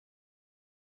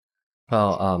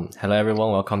Hello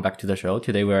everyone. Welcome back to the show.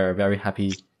 Today we're very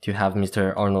happy to have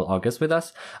Mr. Arnold August with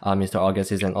us. Mr.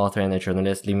 August is an author and a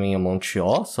journalist living in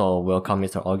Montreal. So welcome,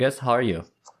 Mr. August. How are you?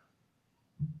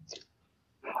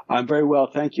 I'm very well,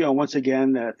 thank you. And once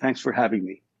again, thanks for having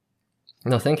me.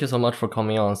 No, thank you so much for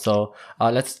coming on. So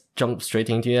let's jump straight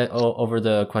into it over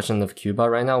the question of Cuba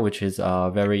right now, which is a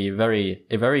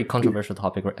very controversial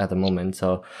topic at the moment.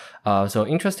 So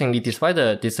interestingly, despite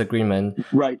the disagreement,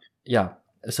 right? Yeah.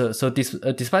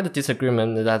 Despite the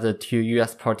disagreement that the two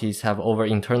U.S. parties have over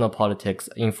internal politics,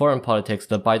 in foreign politics,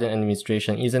 the Biden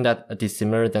administration isn't that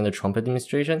dissimilar than the Trump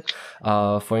administration.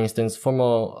 For instance,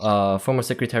 former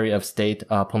Secretary of State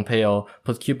Pompeo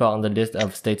put Cuba on the list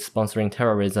of states sponsoring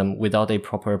terrorism without a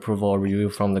proper approval or review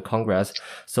from the Congress.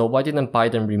 So why didn't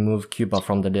Biden remove Cuba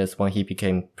from the list when he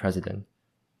became president?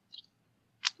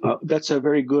 That's a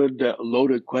very good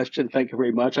loaded question. Thank you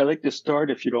very much. I'd like to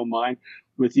start, if you don't mind,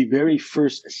 with the very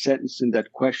first sentence in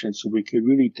that question, so we could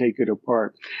really take it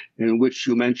apart, in which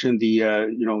you mentioned the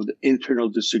internal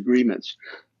disagreements.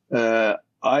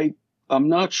 I'm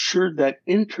not sure that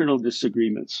internal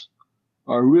disagreements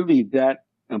are really that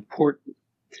important.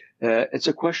 It's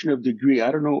a question of degree.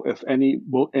 I don't know if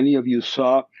any of you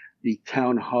saw the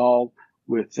town hall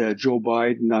with Joe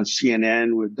Biden on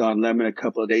CNN with Don Lemon a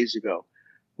couple of days ago.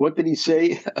 What did he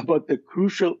say about the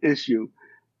crucial issue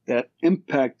that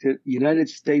impacted the United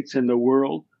States and the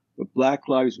world, the Black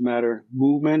Lives Matter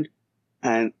movement,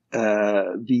 and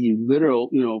the literal,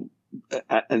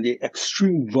 and the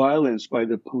extreme violence by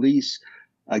the police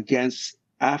against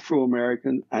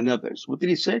Afro-American and others? What did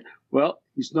he say? Well,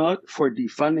 he's not for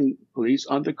defunding police.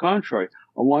 On the contrary,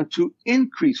 I want to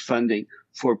increase funding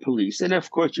for police. And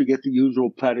of course, you get the usual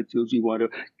platitudes. You want to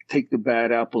take the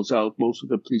bad apples out. Most of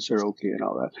the police are okay and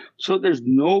all that. So there's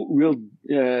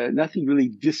nothing really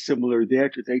dissimilar there,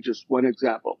 to take just one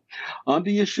example. On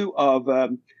the issue of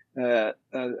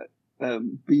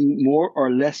being more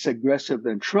or less aggressive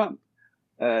than Trump,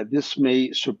 this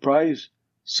may surprise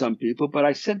some people, but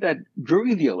I said that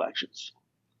during the elections,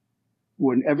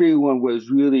 when everyone was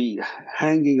really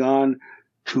hanging on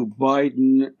to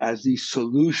Biden as the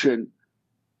solution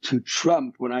to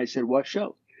Trump, when I said, watch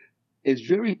out, it's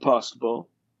very possible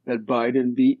that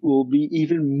Biden will be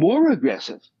even more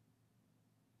aggressive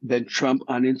than Trump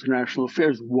on international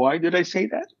affairs. Why did I say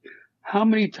that? How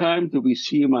many times do we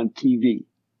see him on TV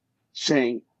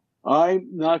saying, I'm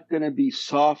not going to be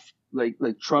soft like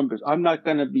Trump is. I'm not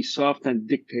going to be soft on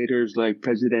dictators like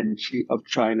President Xi of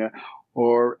China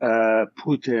or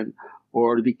Putin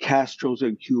or the Castros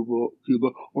in Cuba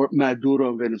or Maduro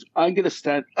in Venezuela. I'm going to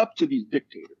stand up to these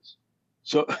dictators.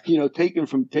 So, taking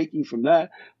from that,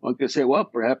 one could say, well,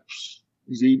 perhaps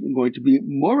he's even going to be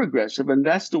more aggressive. And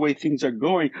that's the way things are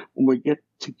going. When we get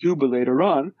to Cuba later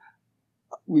on,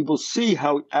 we will see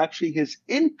how actually has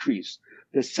increased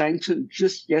the sanctions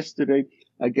just yesterday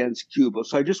against Cuba.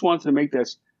 So I just wanted to make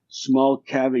that small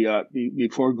caveat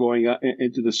before going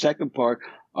into the second part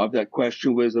of that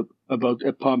question, was about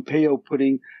Pompeo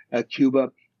putting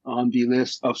Cuba on the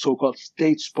list of so-called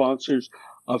state sponsors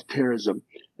of terrorism.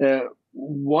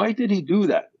 Why did he do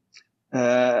that?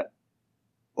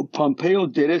 Pompeo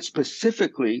did it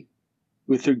specifically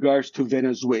with regards to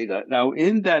Venezuela. Now,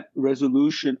 in that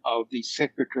resolution of the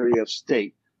Secretary of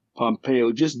State,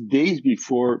 Pompeo, just days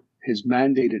before his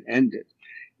mandate had ended,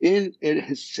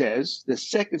 it says, the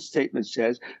second statement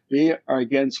says, they are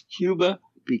against Cuba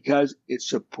because it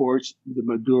supports the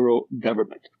Maduro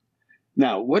government.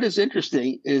 Now, what is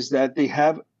interesting is that they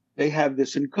have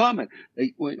this in common.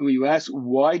 When you ask,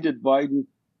 why did Biden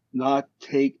not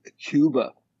take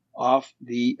Cuba off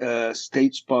the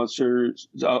state sponsors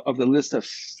of the list of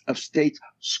states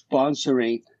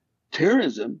sponsoring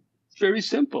terrorism? It's very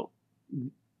simple.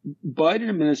 Biden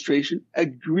administration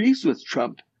agrees with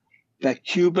Trump that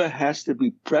Cuba has to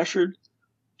be pressured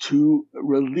to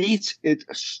release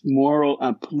its moral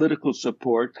and political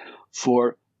support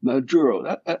for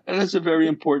Maduro. That is a very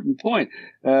important point.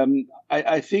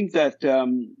 I think that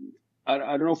I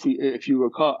don't know if you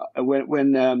recall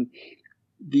when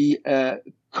the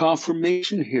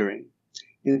confirmation hearing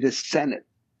in the Senate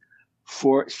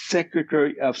for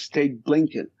Secretary of State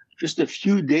Blinken, just a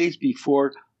few days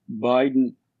before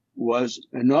Biden was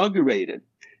inaugurated.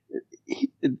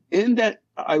 In that,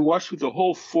 I watched through the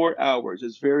whole 4 hours.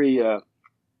 It's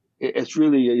it's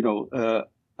really,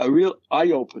 a real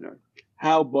eye opener.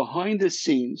 How behind the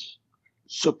scenes,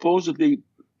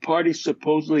 parties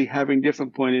supposedly having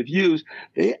different point of views,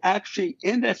 they actually,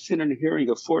 in that Senate hearing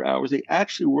of 4 hours, they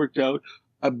actually worked out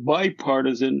a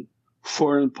bipartisan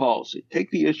foreign policy.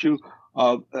 Take the issue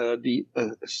of the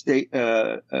state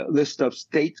list of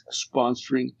states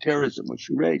sponsoring terrorism, which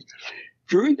you raised.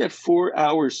 During that 4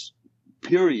 hours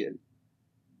period,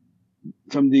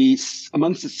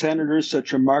 amongst the senators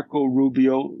such as Marco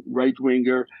Rubio, right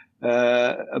winger,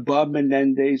 Bob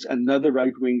Menendez, another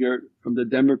right winger from the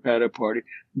Democratic Party,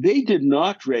 they did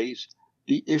not raise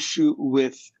the issue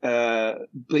with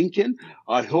Blinken.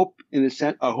 I hope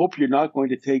you're not going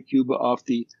to take Cuba off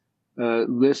the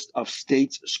list of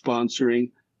states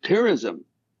sponsoring terrorism.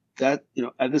 That,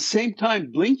 at the same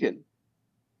time, Blinken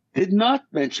did not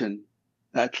mention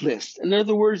that list. In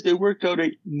other words, they worked out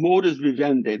a modus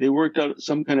vivendi. They worked out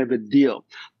some kind of a deal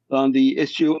on the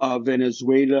issue of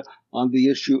Venezuela, on the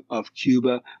issue of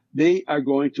Cuba. They are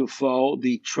going to follow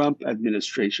the Trump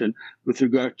administration with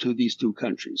regard to these two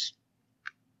countries.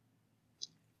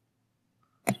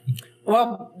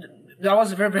 Well, that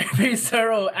was a very, very, very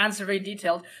thorough answer, very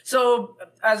detailed. So,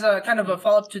 as a kind of a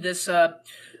follow-up to this,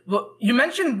 you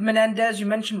mentioned Menendez, you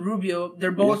mentioned Rubio.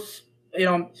 They're both,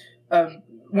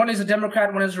 one is a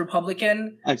Democrat, one is a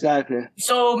Republican. Exactly.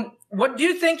 So, what do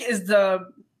you think is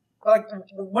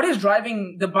what is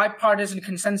driving the bipartisan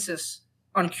consensus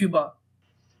on Cuba?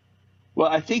 Well,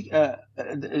 I think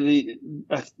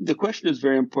the question is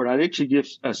very important. I'd actually give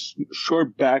a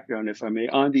short background, if I may,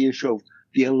 on the issue of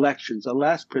the elections, the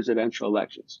last presidential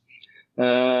elections.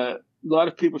 A lot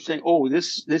of people saying, "Oh,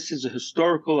 this is a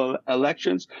historical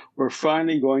elections. We're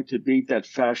finally going to beat that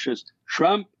fascist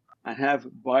Trump and have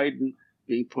Biden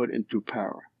being put into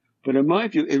power." But in my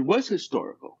view, it was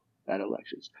historical, that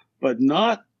elections, but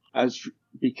not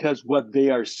because what they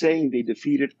are saying they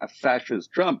defeated a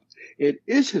fascist Trump. It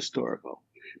is historical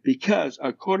because,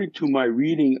 according to my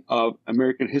reading of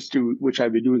American history, which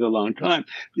I've been doing a long time,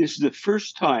 this is the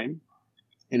first time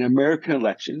in American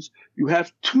elections you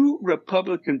have two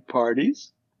Republican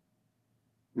parties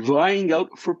vying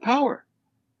out for power.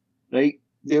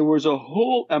 There was a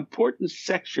whole important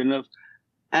section of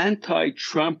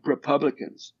anti-Trump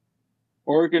Republicans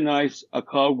organized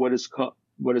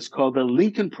what is called the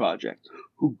Lincoln Project,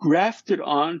 who grafted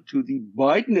on to the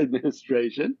Biden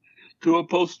administration to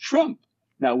oppose Trump.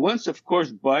 Now, once, of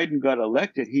course, Biden got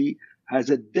elected, he has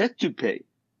a debt to pay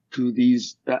to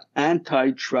these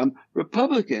anti-Trump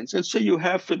Republicans. And so you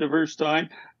have, for the first time,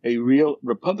 a real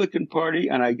Republican Party,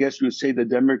 and I guess you would say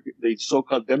the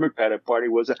so-called Democratic Party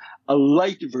was a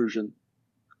light version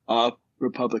of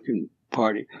Republican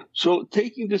Party. So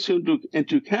taking this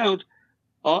into account,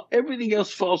 everything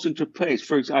else falls into place.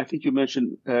 For example, I think you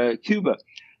mentioned Cuba.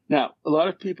 Now, a lot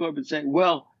of people have been saying,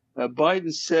 well,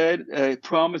 Biden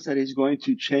promised that he's going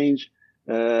to change,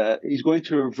 he's going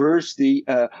to reverse the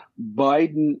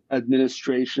Biden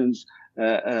administration's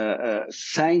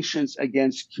sanctions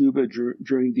against Cuba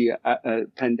during the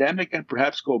pandemic, and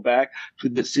perhaps go back to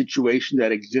the situation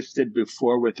that existed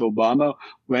before with Obama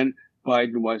when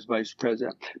Biden was vice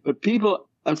president. But people,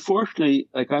 unfortunately,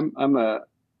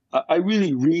 I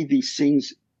really read these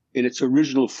things in its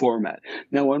original format.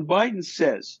 Now, when Biden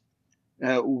says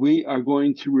we are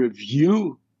going to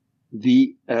review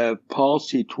the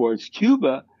policy towards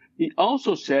Cuba, he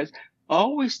also says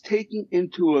always taking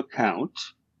into account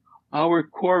our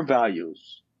core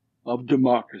values of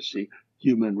democracy,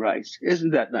 human rights.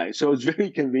 Isn't that nice? So it's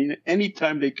very convenient.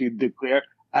 Anytime they can declare,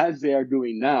 as they are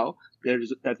doing now,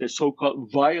 that the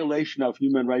so-called violation of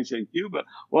human rights in Cuba,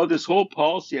 well, this whole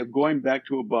policy of going back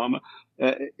to Obama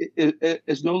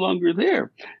is no longer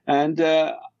there. And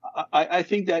I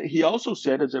think that he also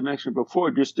said, as I mentioned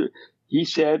before, he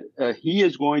said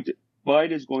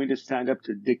Biden is going to stand up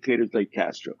to dictators like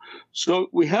Castro. So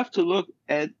we have to look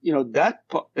at,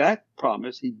 that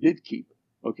promise he did keep.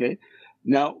 Okay.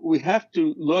 Now we have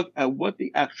to look at what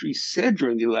they actually said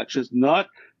during the elections, not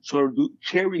sort of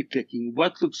cherry picking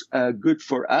what looks good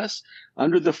for us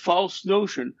under the false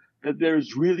notion that there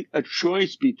is really a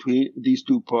choice between these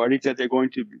two parties, that they're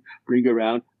going to bring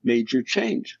around major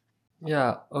change.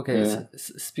 Yeah. Okay. Yeah.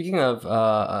 Speaking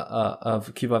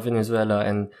of Cuba, Venezuela,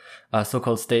 and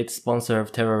so-called state sponsor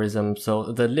of terrorism,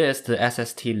 so the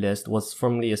SST list, was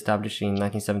formally established in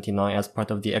 1979 as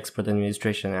part of the Export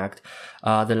Administration Act.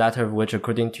 The latter of which,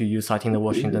 according to you citing the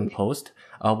Washington Post,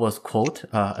 was, quote,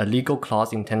 a legal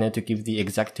clause intended to give the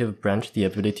executive branch the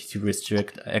ability to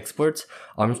restrict exports,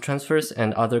 arms transfers,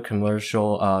 and other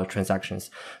commercial transactions.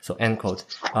 So, end quote.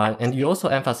 And you also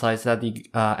emphasize that the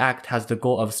act has the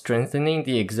goal of strengthening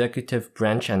the executive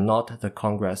branch and not the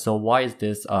Congress. So why is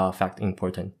this fact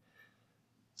important?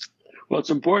 Well, it's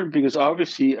important because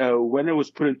obviously when it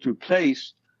was put into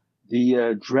place,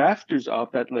 the drafters of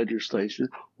that legislation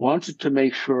wanted to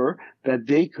make sure that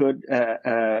they could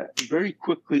very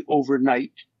quickly,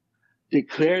 overnight,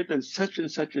 declared that such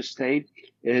and such a state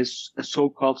is a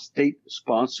so-called state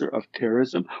sponsor of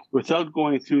terrorism without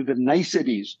going through the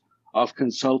niceties of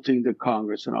consulting the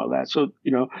Congress and all that. So,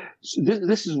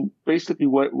 this is basically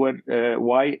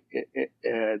why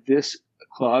this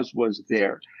clause was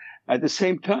there. At the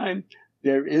same time,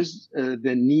 there is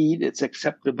the need, it's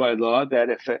accepted by law, that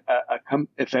if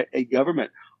a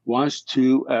government wants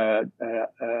to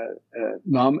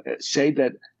say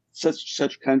that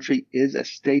such country is a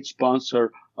state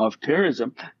sponsor of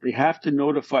terrorism, they have to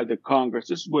notify the Congress.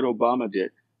 This is what Obama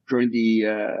did during the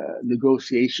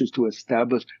negotiations to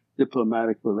establish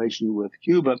diplomatic relations with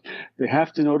Cuba. They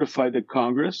have to notify the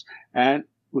Congress, and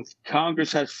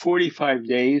Congress has 45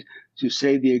 days to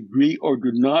say they agree or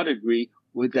do not agree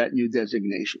with that new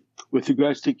designation. With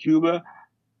regards to Cuba,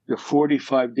 the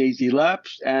 45 days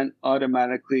elapsed, and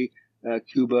automatically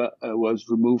Cuba was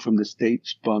removed from the state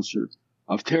sponsor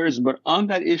of terrorism. But on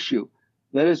that issue,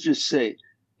 let us just say,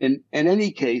 in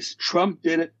any case, Trump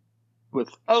did it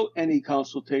without any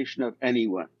consultation of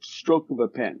anyone, stroke of a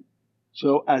pen.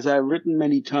 So as I've written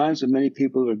many times, and many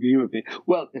people agree with me,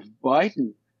 well,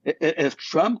 if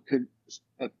Trump could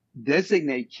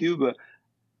designate Cuba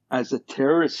as a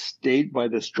terrorist state by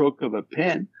the stroke of a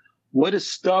pen, what is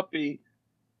stopping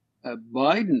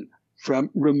Biden from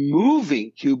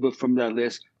removing Cuba from that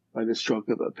list by the stroke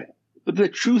of a pen? But the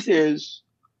truth is,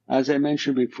 as I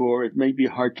mentioned before, it may be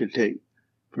hard to take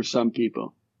for some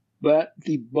people, but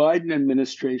the Biden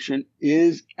administration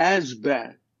is as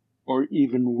bad or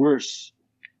even worse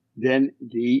than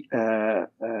the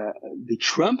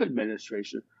Trump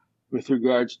administration with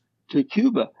regards to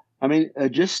Cuba. I mean,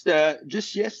 just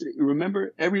yesterday,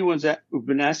 remember, everyone's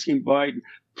been asking Biden,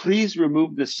 please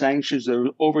remove the sanctions. There were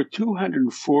over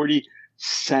 240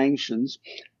 sanctions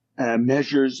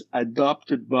measures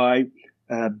adopted by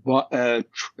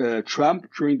Trump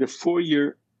during the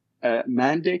 4-year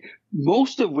mandate,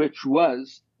 most of which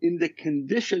was in the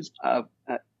conditions of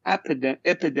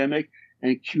epidemic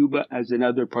in Cuba as in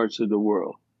other parts of the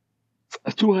world.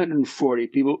 240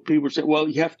 people say, well,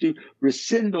 you have to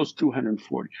rescind those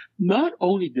 240. Not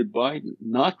only did Biden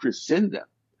not rescind them,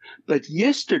 but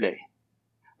yesterday,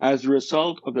 as a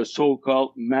result of the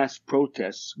so-called mass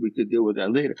protests, we could deal with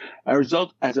that later,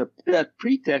 that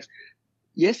pretext,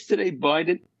 yesterday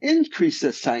Biden increased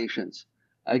the sanctions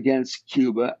against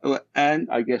Cuba, and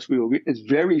I guess it's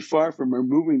very far from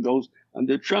removing those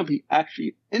under Trump. He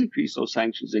actually increased those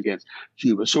sanctions against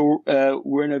Cuba. So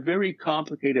we're in a very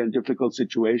complicated and difficult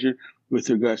situation with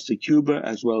regards to Cuba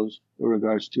as well as with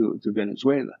regards to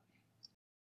Venezuela.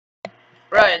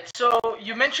 Right. So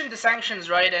you mentioned the sanctions,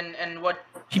 right, and what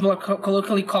people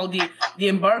colloquially call the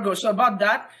embargo. So about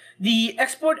that, the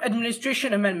Export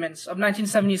Administration Amendments of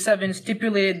 1977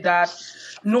 stipulated that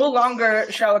no longer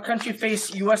shall a country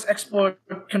face U.S. export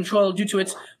control due to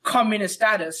its communist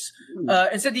status.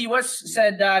 Instead, the U.S.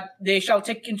 said that they shall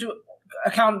take into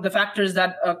account the factors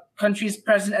that a country's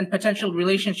present and potential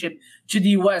relationship to the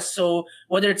U.S. So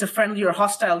whether it's a friendly or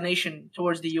hostile nation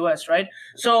towards the U.S., right?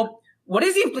 So what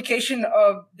is the implication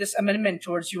of this amendment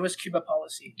towards U.S.-Cuba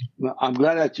policy? Well, I'm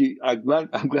glad that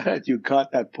you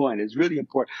caught that point. It's really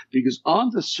important because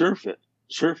on the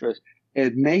surface,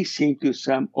 it may seem to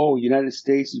some, United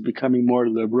States is becoming more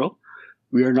liberal.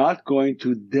 We are not going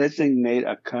to designate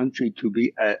a country to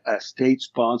be a state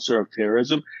sponsor of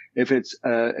terrorism if it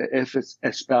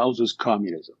espouses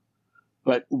communism.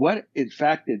 But what, in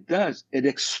fact, it does, it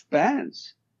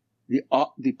expands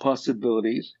the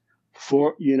possibilities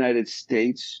for United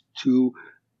States to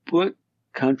put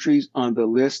countries on the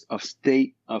list of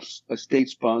state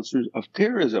sponsors of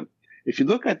terrorism. If you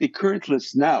look at the current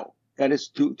list now, that is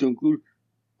to include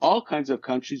all kinds of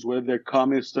countries, whether they're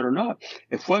communist or not.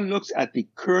 If one looks at the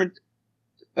current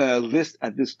list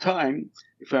at this time,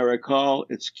 if I recall,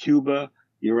 it's Cuba,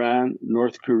 Iran,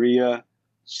 North Korea,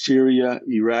 Syria,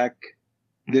 Iraq,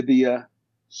 Libya,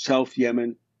 South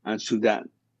Yemen, and Sudan.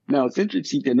 Now, it's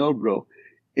interesting to know, bro,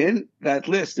 in that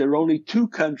list, there are only 2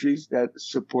 countries that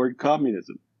support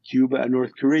communism, Cuba and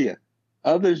North Korea.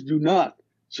 Others do not.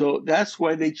 So that's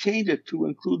why they changed it to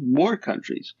include more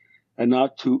countries and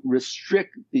not to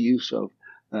restrict the use of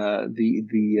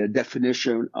the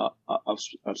definition of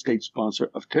state sponsor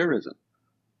of terrorism.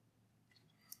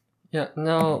 Yeah,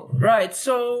 no. Right,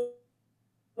 so...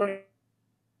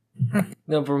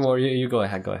 No, Bruno, you go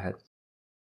ahead.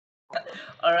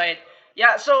 All right.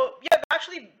 Yeah, so,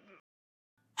 actually,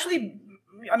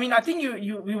 I mean, I think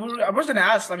I was going to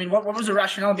ask, I mean, what was the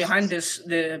rationale behind this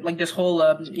whole,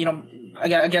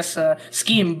 I guess,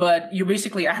 scheme, but you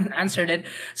basically answered it.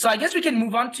 So I guess we can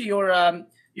move on to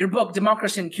your book,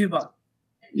 Democracy in Cuba.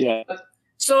 Yeah.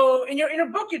 So in your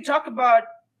book, you talk about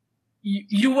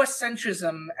U.S.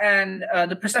 centrism and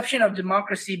the perception of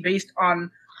democracy based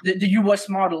on the U.S.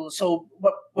 model. So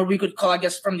what we could call, I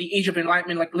guess, from the age of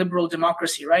enlightenment, like liberal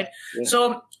democracy, right? Yeah.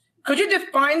 So could you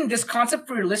define this concept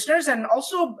for your listeners? And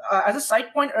also, as a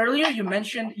side point earlier, you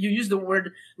used the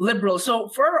word liberal. So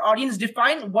for our audience,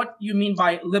 define what you mean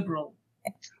by liberal.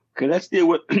 Okay, let's deal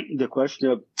with the question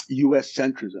of U.S.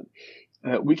 centrism.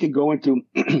 We can go into,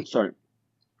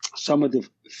 some of the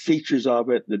features of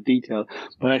it, the detail,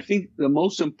 but I think the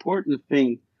most important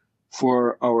thing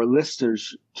for our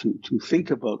listeners to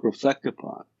think about, reflect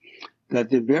upon, that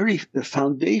the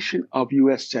foundation of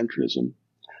U.S. centrism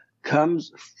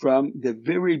comes from the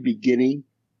very beginning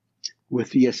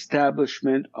with the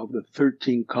establishment of the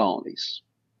 13 colonies,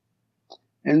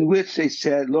 in which they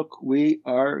said, look, we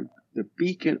are the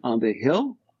beacon on the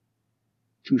hill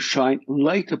to shine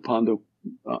light upon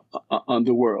on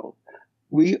the world.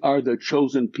 We are the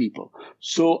chosen people.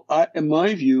 So, in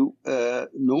my view,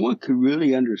 no one can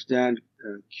really understand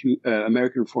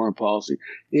American foreign policy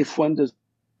if one does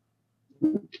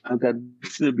that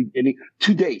from the beginning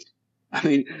to date. I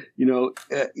mean,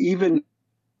 even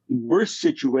worst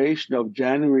situation of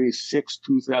January 6,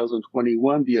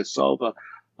 2021, the assault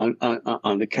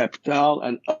on the Capitol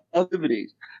and other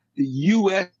activities, the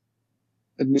U.S.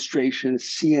 administration,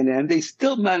 CNN, they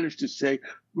still managed to say,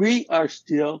 we are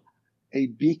still a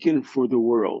beacon for the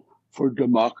world, for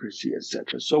democracy,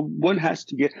 etc. So one has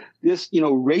to get this,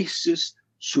 racist,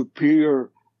 superior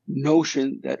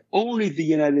notion that only the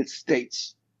United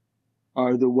States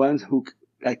are the ones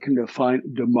that can define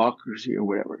democracy or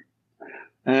whatever.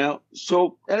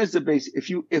 So that is the base. If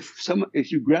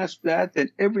you grasp that, then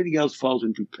everything else falls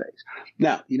into place.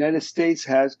 Now, the United States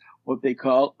has what they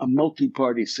call a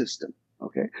multi-party system.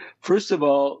 Okay, first of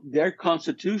all, their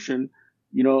constitution,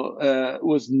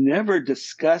 was never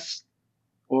discussed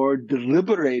or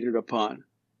deliberated upon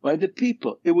by the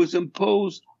people. It was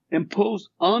imposed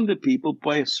on the people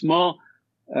by a small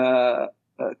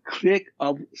clique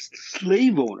of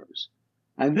slave owners.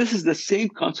 And this is the same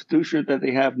constitution that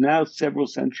they have now, several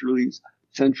centuries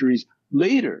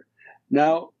later.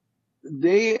 Now,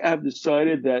 they have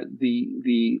decided that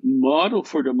the model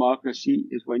for democracy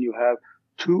is when you have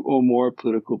two or more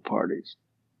political parties.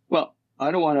 Well, I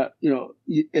don't want to,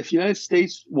 if the United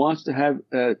States wants to have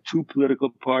two political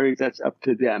parties, that's up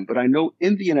to them. But I know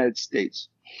in the United States,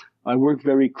 I work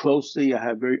very closely. I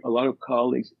have a lot of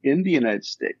colleagues in the United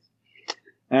States.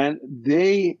 And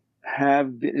they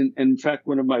have been, in fact,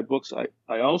 one of my books,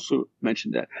 I also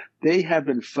mentioned that they have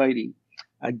been fighting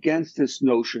against this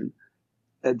notion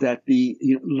that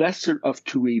the lesser of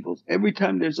two evils. Every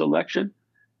time there's election,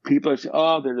 people are saying,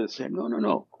 oh, they're the same.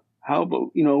 No. How about,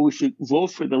 we should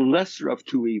vote for the lesser of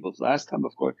two evils. Last time,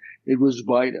 of course, it was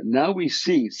Biden. Now we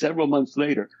see, several months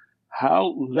later,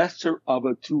 how lesser of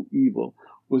a two evil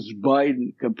was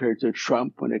Biden compared to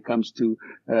Trump when it comes to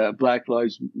Black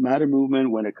Lives Matter movement,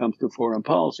 when it comes to foreign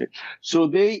policy. So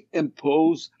they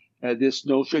impose this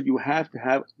notion you have to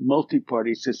have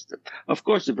multi-party system. Of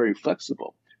course, they're very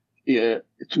flexible.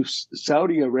 To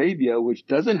Saudi Arabia, which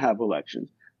doesn't have elections,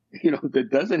 that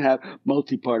doesn't have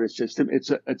multi-party system,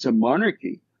 it's a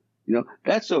monarchy.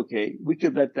 That's okay. We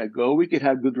could let that go. We could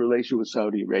have good relations with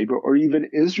Saudi Arabia or even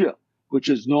Israel, which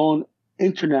is known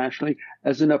internationally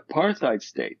as an apartheid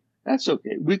state. That's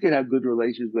okay. We could have good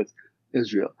relations with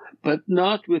Israel, but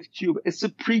not with Cuba. It's a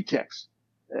pretext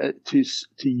to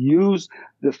use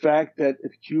the fact that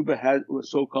Cuba had a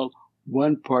so-called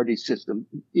one-party system.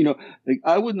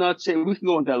 I would not say, we can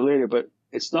go into that later, but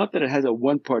it's not that it has a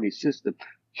one-party system.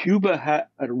 Cuba had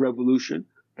a revolution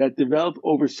that developed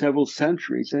over several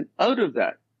centuries, and out of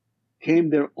that came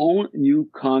their own new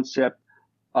concept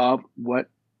of what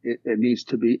it means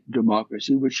to be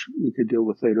democracy, which we could deal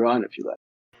with later on if you like.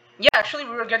 Yeah, actually,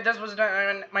 that was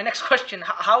my next question.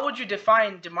 How would you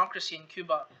define democracy in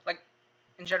Cuba, like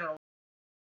in general?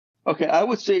 Okay, I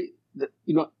would say that,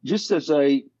 just as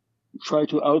I try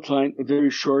to outline very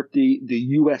short the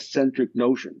U.S.-centric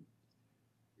notion,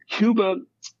 Cuba,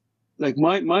 like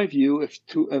my view, if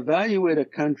to evaluate a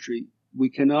country, we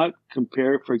cannot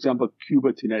compare, for example,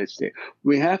 Cuba to the United States.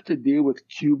 We have to deal with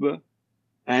Cuba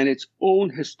and its own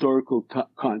historical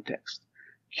context.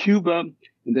 Cuba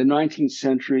in the 19th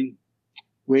century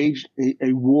waged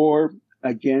a war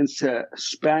against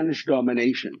Spanish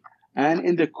domination. And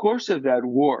in the course of that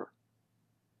war,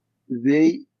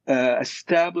 they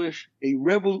established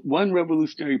one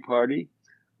revolutionary party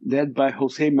led by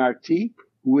Jose Marti,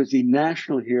 who was the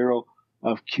national hero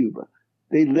of Cuba.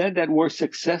 They led that war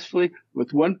successfully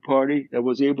with one party that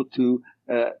was able to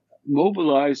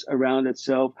mobilize around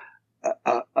itself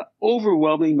an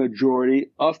overwhelming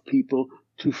majority of people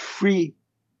to free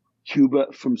Cuba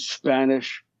from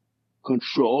Spanish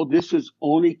control. This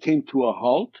only came to a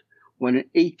halt when in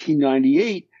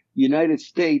 1898, the United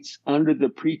States, under the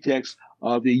pretext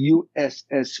of the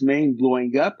USS Maine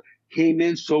blowing up, came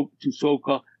in to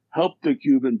so-called help the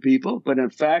Cuban people. But in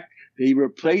fact, they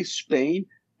replaced Spain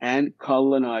and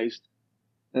colonized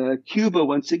Cuba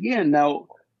once again. Now,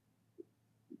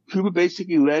 Cuba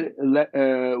basically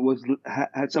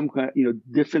had some kind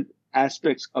of, different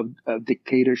aspects of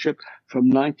dictatorship from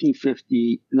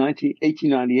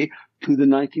 1898 to the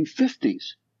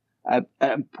 1950s. An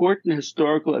important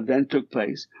historical event took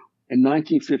place in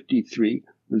 1953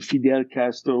 when Fidel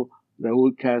Castro,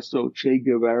 Raúl Castro, Che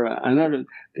Guevara, and others,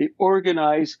 they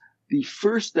organized the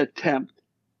first attempt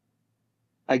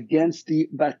against the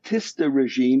Batista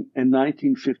regime in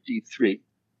 1953.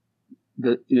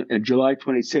 July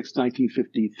 26,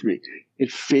 1953.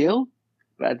 It failed,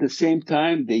 but at the same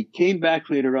time, they came back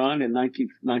later on in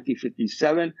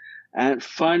 1957 and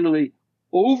finally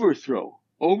overthrew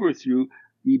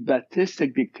the Batista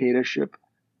dictatorship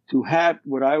to have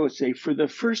what I would say for the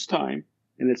first time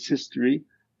in its history,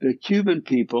 the Cuban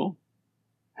people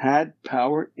had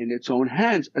power in its own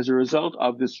hands as a result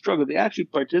of this struggle. They actually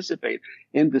participate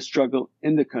in the struggle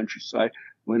in the countryside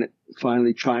when it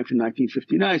finally triumphed in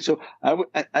 1959. So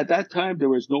at that time, there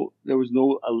was no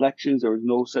elections. There was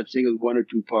no such thing as one or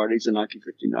two parties in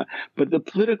 1959. But the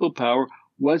political power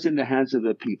was in the hands of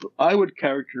the people. I would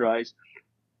characterize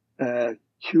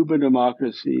Cuban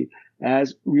democracy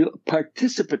as real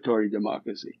participatory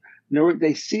democracy. In other words,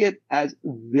 they see it as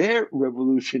their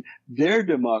revolution, their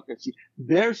democracy,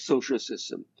 their social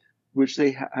system, which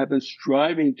they have been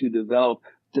striving to develop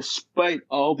despite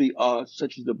all the odds,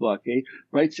 such as the blockade,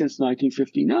 right since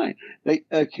 1959.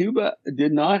 Cuba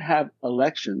did not have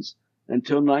elections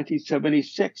until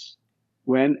 1976,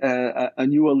 when a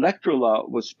new electoral law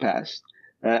was passed.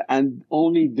 And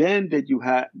only then did you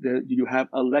have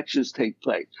elections take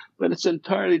place. But it's an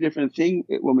entirely different thing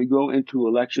when we go into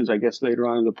elections, I guess, later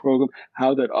on in the program,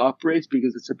 how that operates,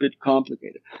 because it's a bit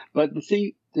complicated. But the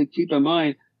thing to keep in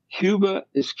mind, Cuba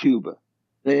is Cuba.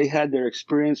 They had their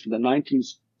experience from the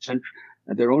 19th century,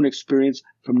 their own experience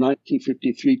from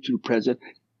 1953 to present,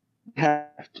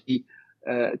 have to be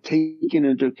taken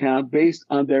into account based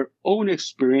on their own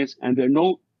experience and their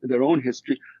own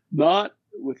history, not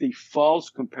with a false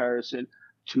comparison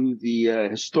to the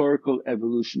historical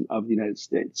evolution of the United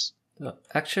States.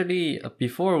 Actually,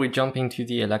 before we jump into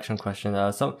the election question,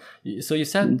 so you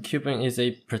said Cuban is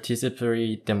a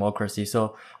participatory democracy.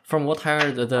 So from what I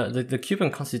heard, the Cuban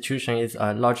constitution is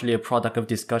largely a product of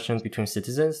discussion between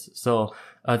citizens. So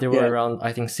there were around,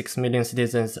 I think, 6 million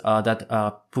citizens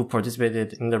who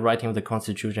participated in the writing of the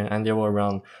constitution, and there were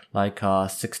around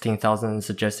 16,000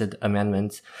 suggested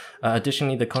amendments.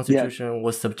 Additionally, the constitution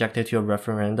was subjected to a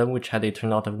referendum, which had a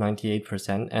turnout of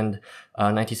 98%, and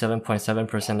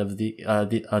 97.7% of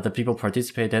the people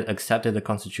participated accepted the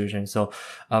constitution. So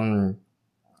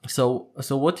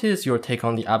what is your take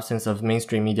on the absence of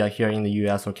mainstream media here in the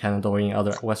US or Canada or in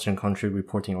other Western countries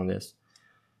reporting on this?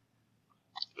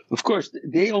 Of course,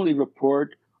 they only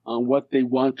report on what they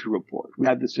want to report. We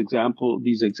had these examples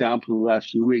in the last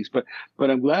few weeks, but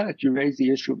I'm glad that you raised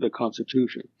the issue of the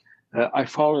Constitution. I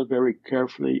followed very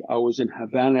carefully. I was in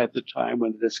Havana at the time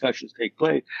when the discussions take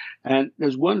place. And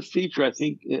there's one feature I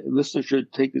think listeners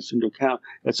should take this into account.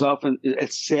 It's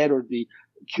said, or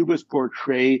Cuba's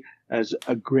portrayed as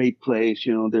a great place.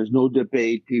 There's no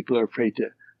debate. People are afraid to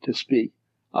speak.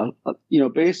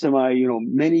 Based on my,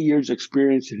 many years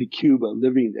experience in Cuba,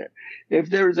 living there, if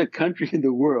there is a country in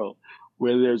the world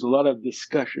where there's a lot of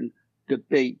discussion,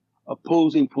 debate,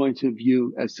 opposing points of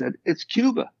view, as said, it's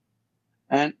Cuba.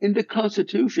 And in the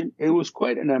Constitution, it was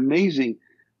quite an amazing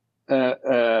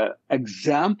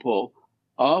example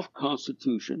of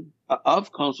consultation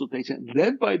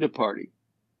led by the party,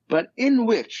 but in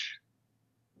which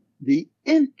the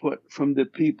input from the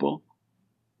people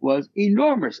was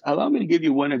enormous. Allow me to give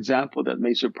you one example that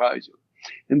may surprise you.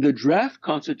 In the draft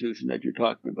constitution that you're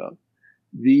talking about,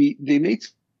 they made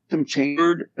some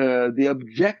changes. The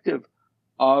objective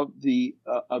of the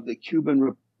Cuban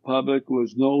Republic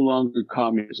was no longer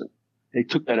communism. They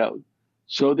took that out.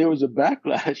 So there was a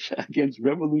backlash against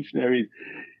revolutionaries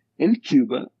in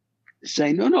Cuba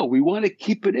saying, no, we want to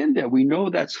keep it in there. We know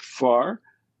that's far.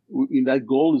 That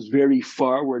goal is very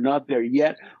far. We're not there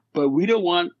yet. But we don't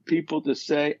want people to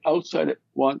say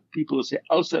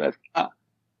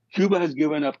Cuba has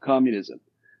given up communism.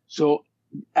 So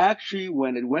actually,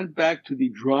 when it went back to the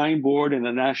drawing board in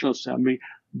the National Assembly,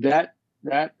 that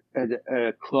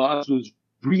clause was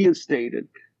reinstated.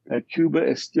 Cuba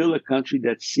is still a country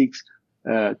that seeks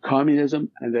communism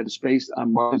and that it's based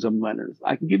on Marxism-Leninism.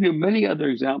 I can give you many other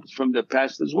examples from the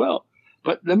past as well.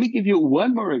 But let me give you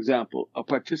one more example of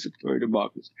participatory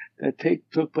democracy that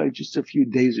took place just a few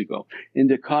days ago in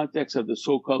the context of the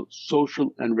so-called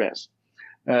social unrest.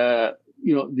 The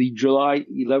July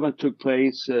 11th took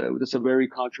place. That's a very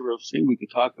controversial thing. We could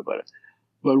talk about it.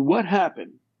 But what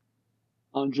happened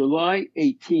on July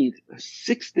 18th,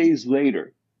 6 days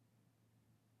later,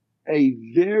 a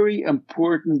very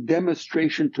important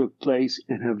demonstration took place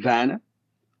in Havana,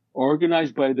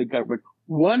 organized by the government.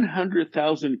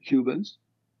 100,000 Cubans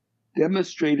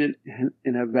demonstrated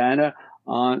in Havana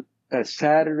on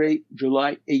Saturday,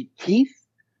 July 18th,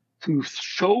 to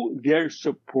show their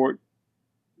support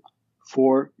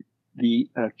for the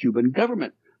Cuban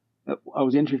government. I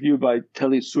was interviewed by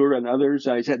Telesur and others.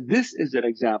 I said, this is an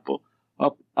example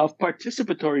of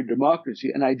participatory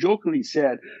democracy. And I jokingly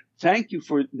said, thank you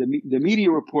for the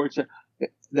media reports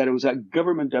that it was a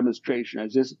government demonstration.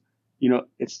 As this,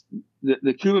 it's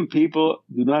the Cuban people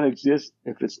do not exist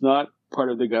if it's not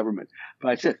part of the government. But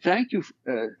I said, thank you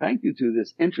to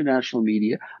this international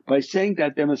media by saying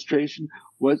that demonstration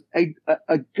was a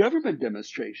government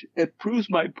demonstration. It proves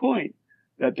my point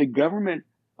that the government,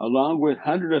 along with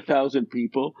hundreds of thousands of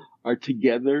people, are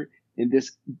together in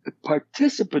this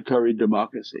participatory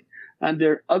democracy. And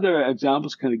there are other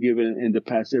examples kind of given in the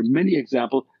past. There are many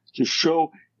examples to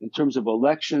show in terms of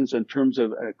elections, in terms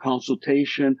of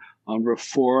consultation on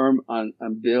reform, on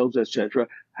bills, etc.,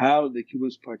 how the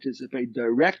Cubans participate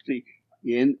directly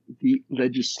in the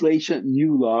legislation,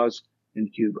 new laws in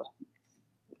Cuba.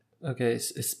 Okay,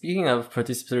 speaking of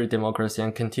participatory democracy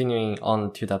and continuing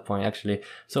on to that point, actually,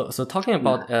 so talking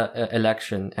about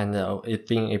election and it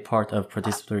being a part of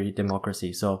participatory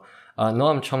democracy. So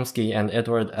Noam Chomsky and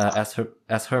Edward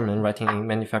S. Herman, writing in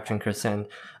Manufacturing Consent,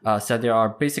 said there are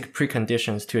basic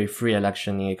preconditions to a free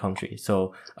election in a country.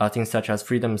 So things such as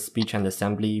freedom of speech and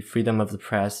assembly, freedom of the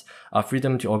press,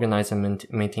 freedom to organize and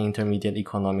maintain intermediate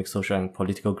economic, social, and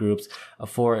political groups,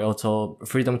 also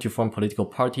freedom to form political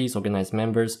parties, organize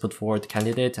members, put forward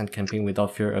candidates, and campaign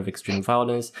without fear of extreme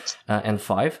violence. And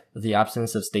 5, the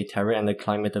absence of state terror and the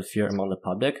climate of fear among the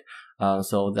public.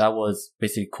 So that was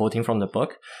basically quoting from the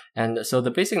book. And so the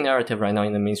basic narrative right now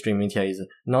in the mainstream media is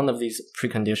none of these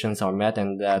preconditions are met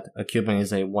and that Cuban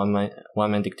is a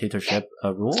one-man dictatorship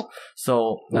rule.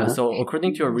 So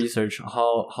according to your research,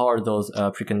 how are those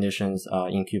preconditions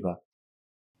in Cuba?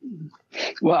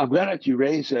 Well, I'm glad that you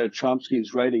raised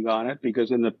Chomsky's writing on it,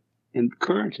 because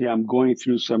currently I'm going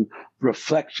through some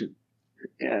reflection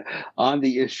on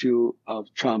the issue of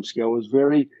Chomsky. I was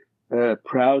very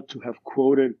proud to have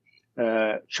quoted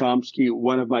Chomsky,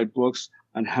 one of my books,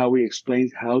 on how he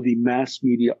explains how the mass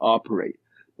media operate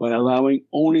by allowing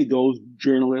only those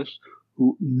journalists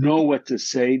who know what to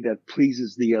say that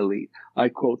pleases the elite. I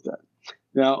quote that.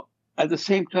 Now, at the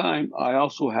same time, I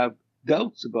also have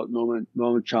doubts about Noam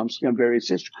Chomsky on various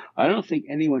issues. I don't think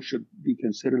anyone should be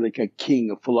considered like a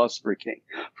king, a philosopher king.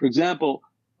 For example,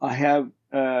 I have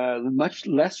much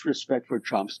less respect for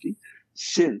Chomsky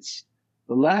since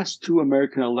the last 2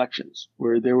 American elections,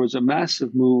 where there was a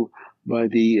massive move by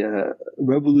the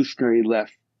revolutionary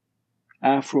left,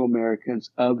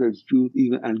 Afro-Americans, others, Jews,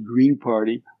 even, and Green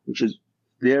Party, which is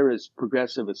there is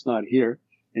progressive, it's not here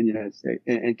in the United States,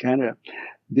 in Canada.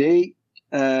 They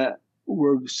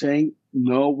were saying,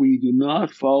 no, we do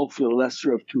not fall for the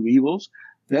lesser of 2 evils.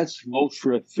 Let's vote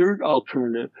for a third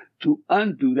alternative to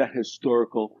undo that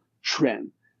historical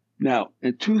trend. Now,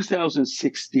 in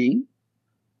 2016,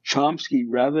 Chomsky,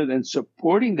 rather than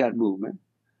supporting that movement,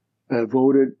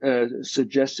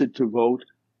 suggested to vote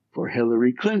for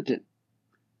Hillary Clinton.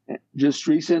 Just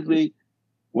recently,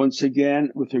 once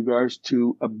again, with regards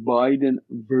to a Biden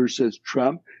versus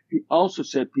Trump, he also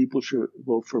said people should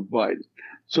vote for Biden.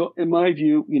 So in my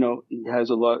view, he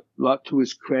has a lot to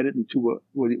his credit and to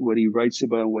what he writes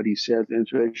about and what he says.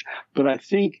 But I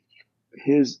think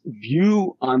his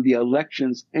view on the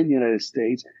elections in the United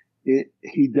States,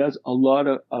 he does a lot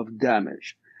of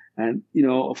damage. And,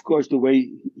 of course, the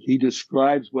way he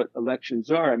describes what elections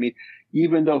are, I mean,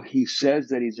 even though he says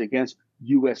that he's against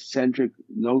U.S.-centric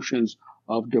notions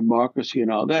of democracy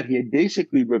and all that, he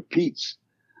basically repeats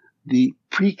the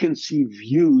preconceived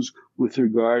views with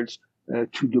regards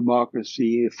to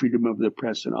democracy, freedom of the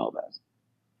press, and all that.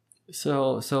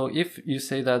 So if you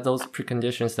say that those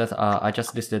preconditions that I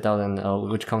just listed out and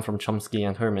which come from Chomsky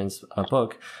and Herman's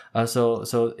book,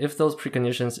 so if those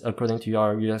preconditions, according to you,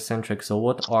 are U.S.-centric, so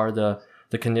what are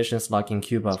the conditions like in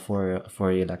Cuba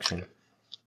for election?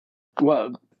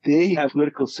 Well, they have a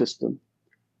political system,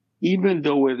 even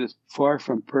though it is far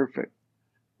from perfect,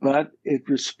 but it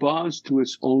responds to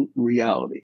its own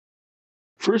reality.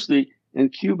 Firstly, in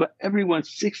Cuba, everyone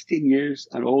 16 years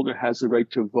and older has the right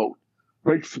to vote,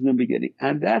 right from the beginning.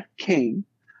 And that came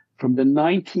from the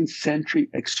 19th century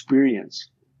experience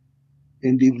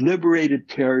in the liberated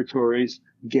territories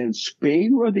against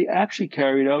Spain, where they actually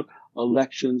carried out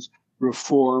elections,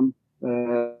 reform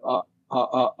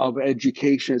of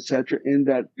education, etc., in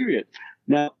that period.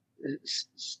 Now,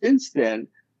 since then,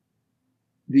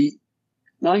 the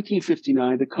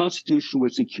 1959, the Constitution,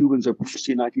 which the Cubans approved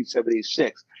in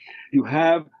 1976, you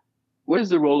have, what is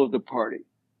the role of the party?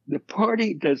 The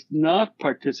party does not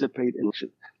participate in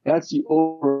elections. That's the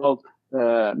overall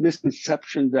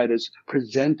misconception that is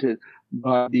presented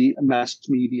by the mass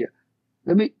media.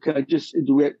 Do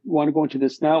we want to go into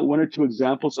this now? One or two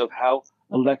examples of how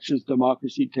elections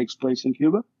democracy takes place in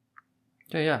Cuba?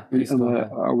 Yeah. Please go ahead.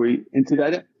 Are we into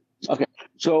that? Okay.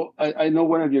 So I know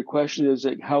one of your questions is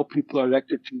like how people are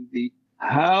elected to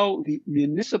how the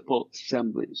municipal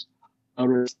assemblies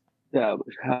are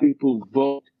established, how people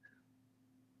vote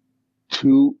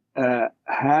to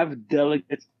have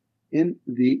delegates in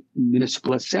the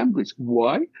municipal assemblies.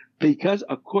 Why? Because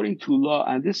according to law,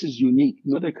 and this is unique,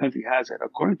 no other country has it,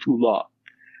 according to law,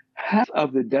 half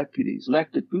of the deputies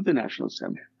elected to the National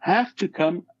Assembly have to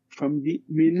come from the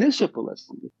municipal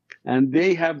assembly. And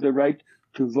they have the right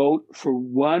to vote for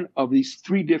one of these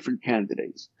three different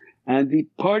candidates. And the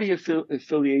party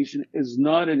affiliation is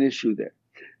not an issue there.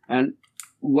 And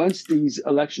once these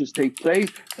elections take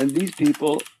place, then these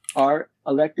people are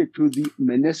elected to the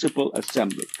municipal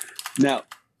assembly. Now,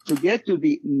 to get to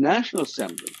the National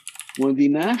Assembly, when the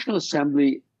National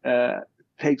Assembly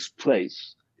takes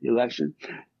place, the election,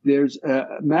 there's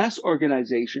mass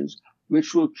organizations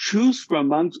which will choose from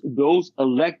amongst those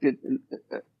elected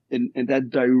in that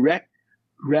direct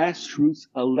grassroots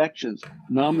elections,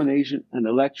 nomination and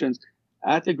elections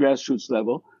at the grassroots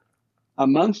level,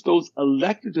 amongst those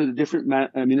elected to the different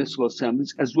municipal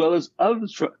assemblies, as well as other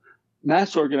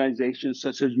mass organizations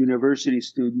such as university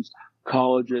students,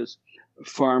 colleges,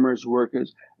 farmers,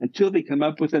 workers, until they come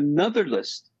up with another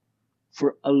list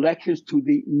for elections to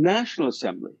the National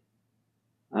Assembly.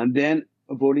 And then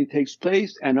voting takes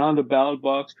place, and on the ballot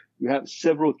box, you have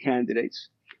several candidates,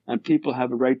 and people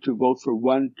have a right to vote for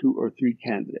one, two, or three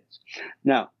candidates.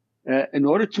 Now, in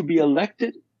order to be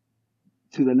elected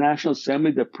to the National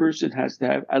Assembly, the person has to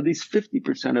have at least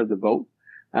 50% of the vote.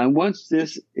 And once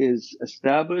this is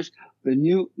established, the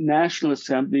new National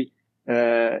Assembly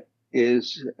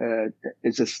is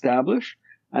established.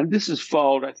 And this is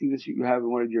followed, I think this you have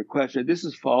in one of your questions, this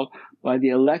is followed by the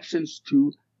elections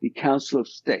to the Council of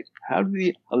State. How do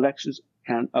the elections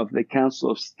of the Council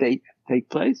of State take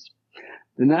place?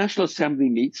 The National Assembly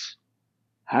meets,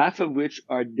 half of which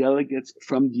are delegates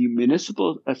from the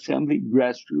Municipal Assembly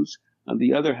grassroots, and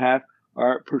the other half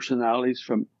are personalities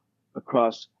from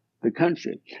across the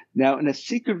country. Now, in a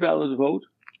secret ballot vote,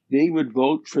 they would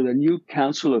vote for the new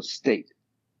Council of State.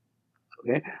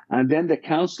 Okay, and then the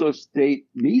Council of State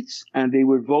meets, and they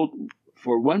would vote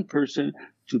for one person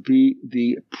to be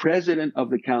the president of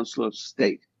the Council of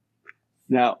State.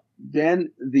 Now,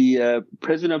 then the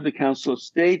president of the Council of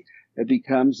State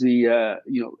becomes the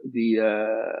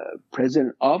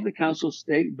president of the Council of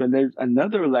State. But there's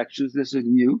another election. This is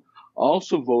new,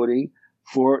 also voting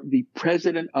for the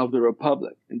president of the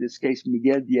Republic. In this case,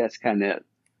 Miguel Díaz-Canel.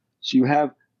 So you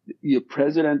have your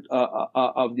president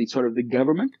of the sort of the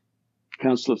government,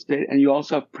 Council of State, and you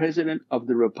also have president of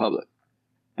the Republic.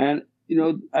 And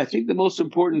I think the most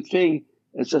important thing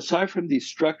is, aside from these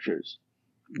structures,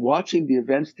 watching the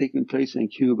events taking place in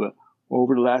Cuba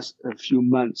over the last few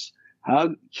months, how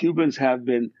Cubans have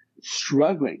been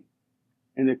struggling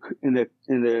in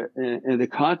the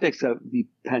context of the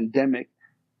pandemic,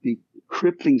 the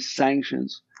crippling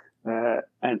sanctions,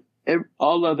 and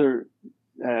all other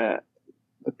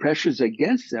pressures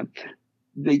against them.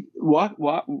 They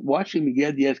watching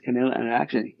Miguel Díaz-Canel in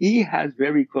action. He has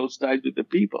very close ties with the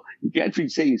people. You can't really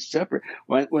say he's separate.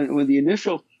 When the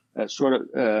initial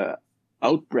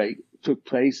outbreak took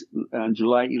place on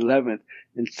July 11th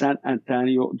in San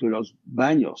Antonio de los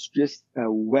Baños, just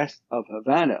west of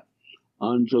Havana,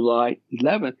 on July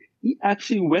 11th, he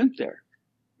actually went there.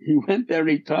 He went there and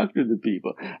he talked to the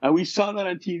people. And we saw that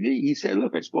on TV. He said,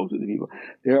 look, I spoke to the people.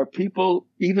 There are people,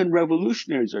 even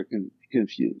revolutionaries are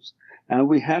confused. And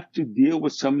we have to deal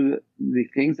with some of the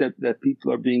things that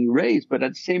people are being raised. But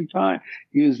at the same time,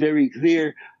 he was very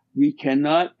clear, we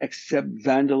cannot accept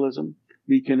vandalism.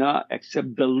 We cannot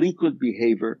accept delinquent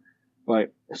behavior by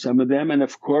some of them. And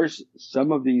of course,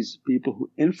 some of these people who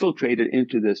infiltrated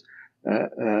into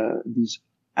these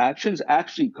actions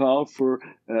actually called for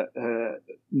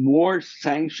more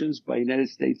sanctions by the United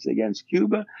States against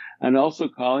Cuba, and also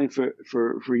calling for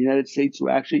the United States to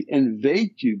actually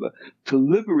invade Cuba, to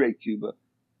liberate Cuba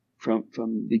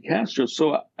from the Castro.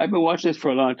 So I've been watching this for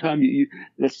a long time.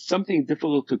 There's something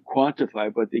difficult to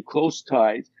quantify, but the close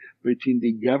ties between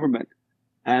the government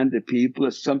and the people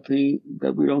is something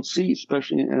that we don't see,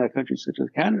 especially in a country such as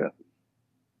Canada.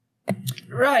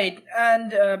 Right,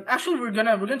 and actually, we're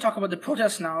gonna talk about the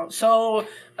protests now. So,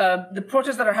 the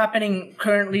protests that are happening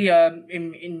currently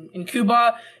in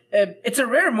Cuba, it's a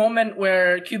rare moment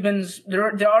where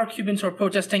there are Cubans who are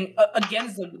protesting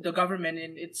against the government,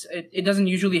 and it doesn't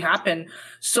usually happen.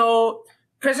 So,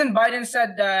 President Biden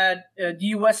said that the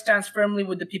U.S. stands firmly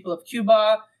with the people of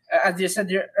Cuba, as they said,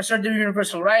 they assert their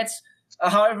universal rights.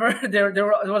 However, there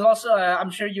was also, I'm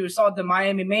sure you saw the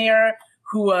Miami mayor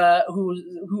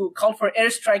who called for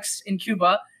airstrikes in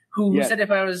Cuba, who said,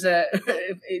 if I was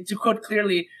to quote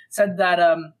clearly, said that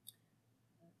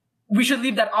we should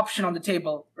leave that option on the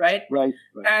table, right? Right.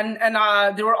 And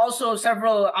there were also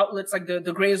several outlets like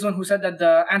the Gray Zone who said that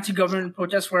the anti-government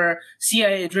protests were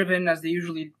CIA driven, as they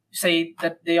usually say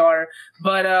that they are.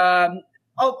 But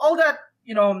all that,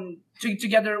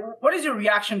 together, what is your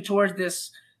reaction towards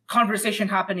this conversation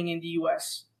happening in the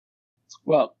U.S.?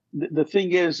 Well, the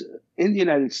thing is, in the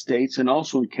United States and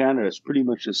also in Canada, it's pretty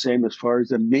much the same as far as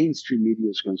the mainstream media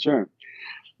is concerned.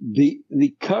 The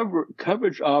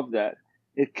coverage of that,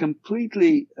 it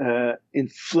completely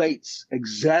inflates,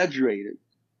 exaggerates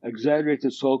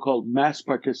the so-called mass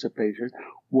participation,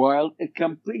 while it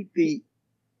completely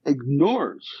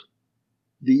ignores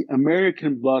the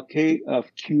American blockade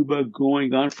of Cuba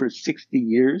going on for 60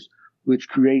 years, which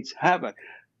creates havoc.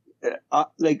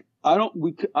 I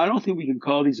don't think we can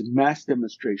call these mass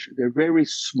demonstrations. They're very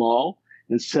small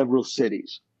in several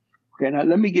cities. Okay, now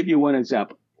let me give you one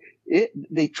example.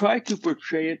 They try to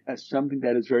portray it as something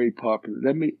that is very popular.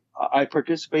 I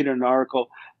participated in an article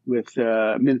with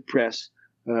Mint Press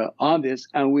on this,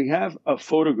 and we have a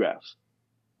photograph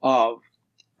of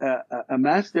a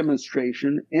mass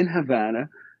demonstration in Havana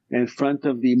in front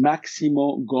of the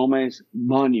Maximo Gomez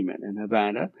Monument in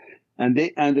Havana. And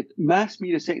the mass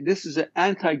media say this is an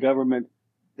anti-government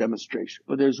demonstration.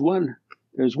 But there's one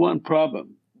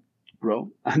problem,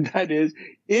 bro, and that is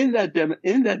in that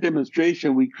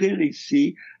demonstration we clearly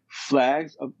see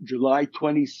flags of July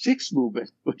 26th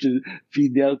movement, which is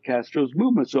Fidel Castro's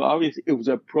movement. So obviously it was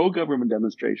a pro-government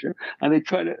demonstration, and they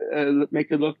try to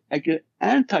make it look like an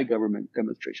anti-government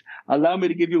demonstration. Allow me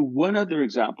to give you one other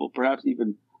example, perhaps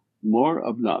even more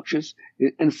obnoxious.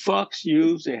 In Fox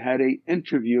News, they had an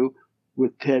interview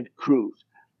with Ted Cruz.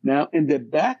 Now, in the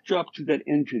backdrop to that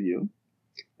interview,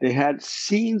 they had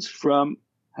scenes from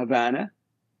Havana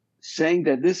saying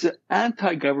that this is an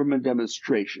anti-government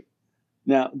demonstration.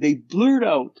 Now, they blurred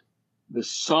out the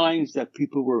signs that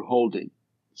people were holding,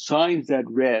 signs that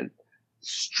read,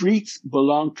 "Streets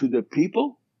belong to the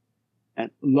people," and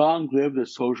 "Long live the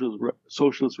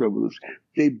socialist revolution."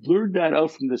 They blurred that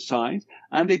out from the signs,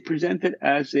 and they presented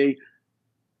as a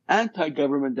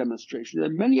anti-government demonstration. There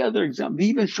are many other examples. They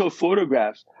even show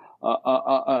photographs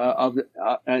of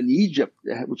in Egypt,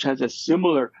 which has a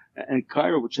similar, and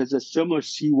Cairo, which has a similar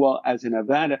seawall as in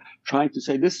Havana, trying to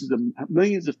say this is the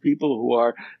millions of people who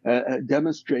are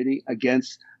demonstrating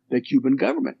against the Cuban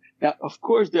government. Now, of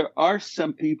course, there are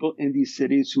some people in these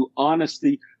cities who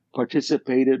honestly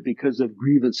participated because of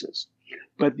grievances.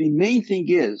 But the main thing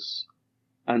is,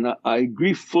 and I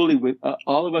agree fully with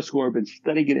all of us who have been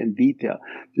studying it in detail,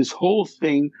 this whole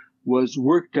thing was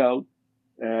worked out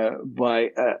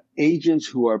by agents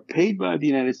who are paid by the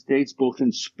United States, both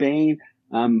in Spain,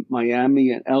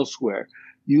 Miami, and elsewhere,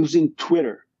 using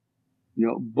Twitter,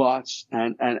 bots,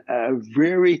 and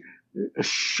very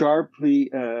sharply,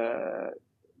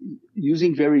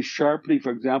 using very sharply,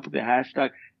 for example, the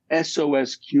hashtag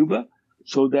SOS Cuba,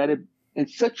 so that it, in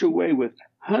such a way, with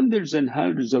hundreds and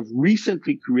hundreds of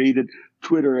recently created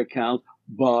Twitter accounts,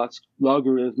 bots,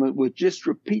 logarithms, would just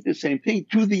repeat the same thing,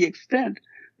 to the extent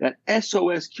that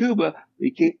SOS Cuba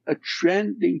became a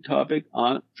trending topic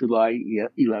on July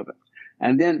 11th.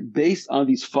 And then, based on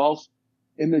these false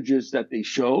images that they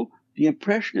show, the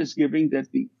impression is given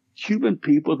that the Cuban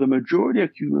people, the majority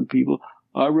of Cuban people,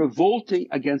 are revolting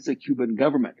against the Cuban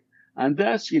government. And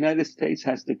thus, the United States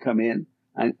has to come in,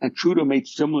 and Trudeau made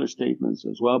similar statements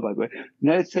as well, by the way. The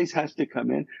United States has to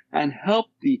come in and help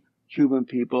the Cuban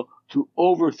people to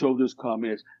overthrow this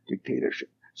communist dictatorship.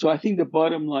 So I think the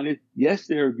bottom line is, yes,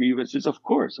 there are grievances, of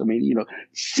course. I mean,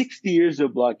 60 years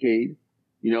of blockade,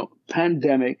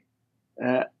 pandemic,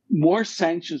 more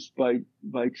sanctions by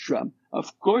Trump.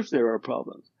 Of course, there are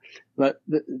problems. But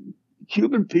the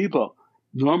Cuban people,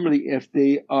 normally, if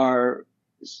they are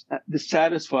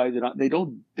dissatisfied. They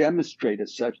don't demonstrate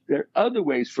as such. There are other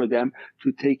ways for them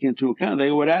to take into account.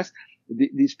 They would ask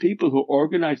these people who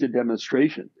organize the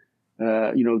demonstration,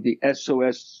 the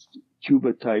SOS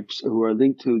Cuba types who are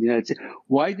linked to the United States,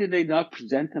 why did they not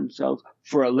present themselves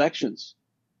for elections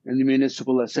in the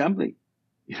municipal assembly?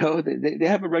 They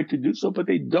have a right to do so, but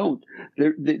they don't.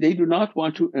 They do not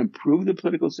want to improve the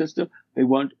political system. They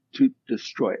want to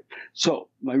destroy it. So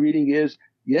my reading is,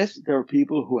 yes, there are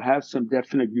people who have some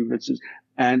definite grievances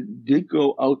and did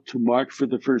go out to march for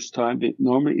the first time.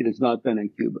 Normally it is not done in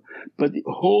Cuba. But the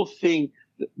whole thing,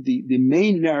 the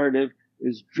main narrative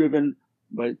is driven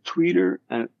by Twitter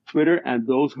and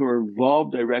those who are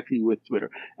involved directly with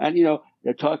Twitter. And,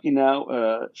 they're talking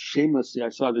now, shamelessly, I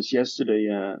saw this yesterday,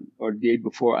 or the day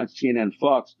before on CNN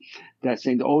Fox, that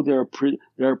saying, there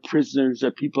are prisoners,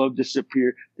 that people have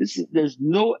disappeared. There's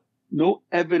no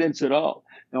evidence at all.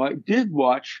 Now, I did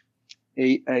watch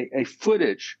a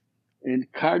footage in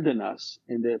Cardenas,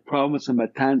 in the province of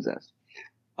Matanzas,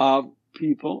 of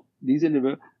people, these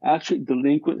individuals, actually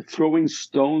delinquent, throwing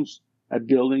stones at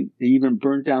building. They even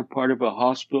burned down part of a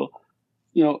hospital.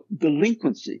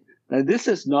 Delinquency. Now, this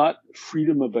is not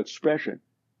freedom of expression.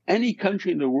 Any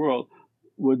country in the world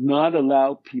would not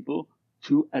allow people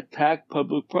to attack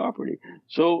public property.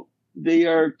 So they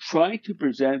are trying to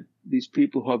present these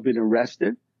people who have been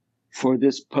arrested for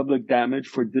this public damage,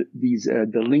 for these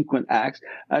delinquent acts,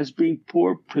 as being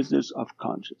poor prisoners of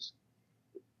conscience.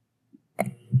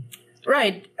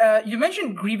 Right. You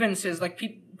mentioned grievances, like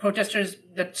protesters,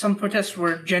 that some protests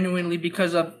were genuinely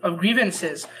because of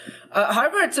grievances.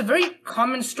 However, it's a very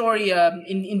common story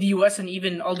in the U.S. and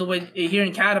even all the way here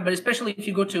in Canada, but especially if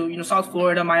you go to South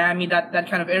Florida, Miami, that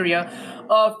kind of area,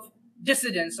 of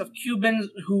dissidents, of Cubans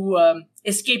who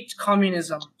escaped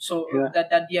communism. So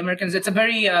that the Americans, it's a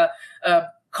very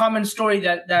common story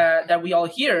that we all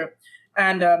hear.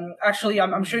 And actually,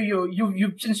 I'm sure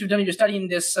you since you've done your study in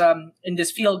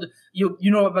this field, you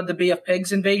know about the Bay of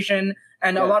Pigs invasion,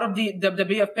 and a lot of the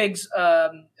Bay of Pigs,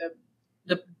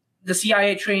 the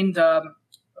CIA trained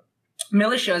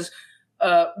militias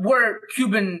were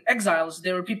Cuban exiles.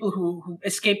 They were people who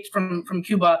escaped from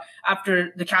Cuba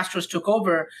after the Castros took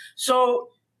over. So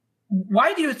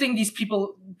why do you think these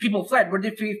people fled? Were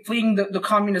they fleeing the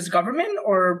communist government,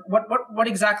 or what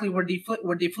exactly were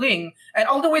they fleeing? And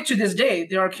all the way to this day,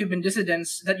 there are Cuban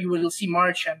dissidents that you will see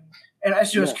march and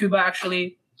SOS Cuba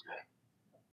actually.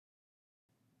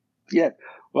 Yeah.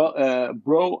 Well,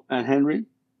 Bro and Henry,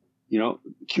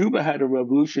 Cuba had a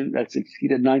revolution that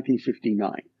succeeded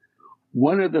 1959.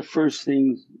 One of the first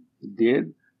things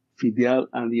Fidel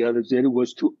and the others did,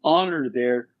 was to honor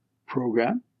their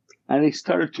program. And they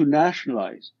started to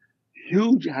nationalize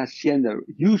huge hacienda,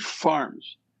 huge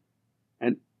farms,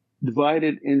 and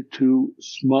divided into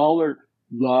smaller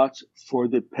lots for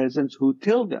the peasants who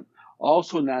tilled them.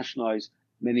 Also nationalized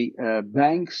many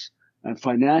banks and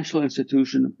financial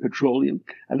institutions, petroleum.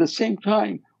 At the same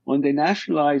time, when they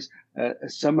nationalized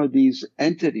some of these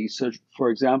entities, such, for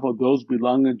example, those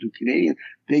belonging to Canadians,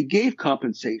 they gave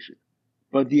compensation.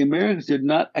 But the Americans did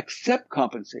not accept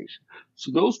compensation.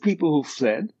 So those people who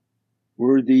fled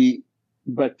were the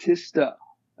Batista,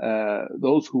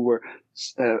 those who were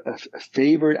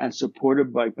favored and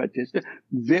supported by Batista,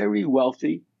 very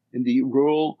wealthy in the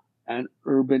rural and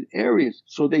urban areas.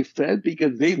 So they fled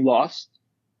because they lost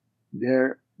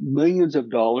their millions of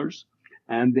dollars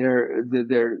and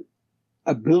their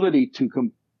ability to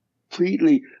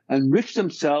completely enrich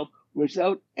themselves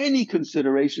without any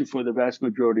consideration for the vast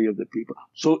majority of the people.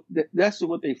 So that's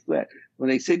what they fled. When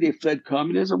they say they fled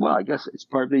communism, well, I guess it's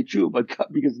partly true, but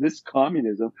because this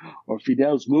communism or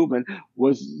Fidel's movement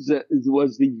was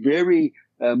the very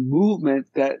movement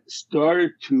that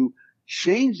started to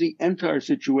change the entire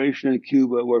situation in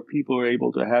Cuba, where people were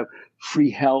able to have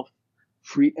free health,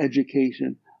 free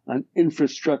education, and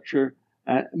infrastructure,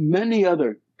 and many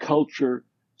other culture,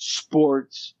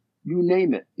 sports, you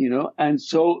name it, and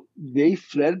so they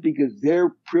fled because their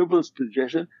privileged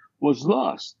position was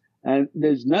lost. And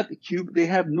they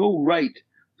have no right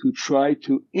to try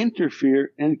to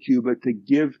interfere in Cuba to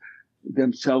give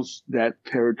themselves that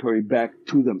territory back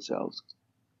to themselves.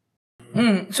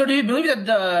 So do you believe that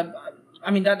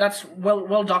that's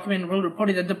well documented, well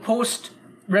reported, that the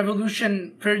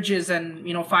post-revolution purges and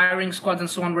firing squads and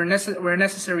so on were a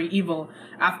necessary evil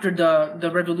after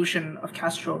the revolution of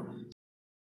Castro?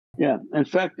 Yeah, in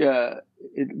fact,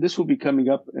 this will be coming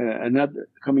out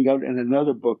in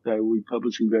another book that I will be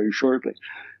publishing very shortly.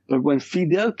 But when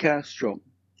Fidel Castro,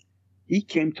 he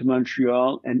came to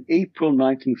Montreal in April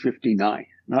 1959.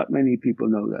 Not many people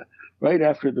know that. Right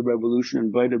after the revolution,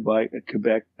 invited by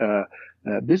Quebec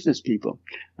business people.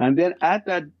 And then at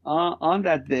that on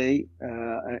that day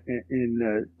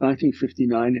in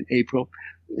 1959 in April,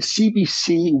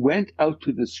 CBC went out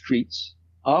to the streets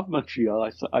of Montreal.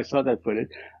 I saw that footage,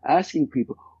 asking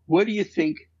people, "What do you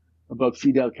think about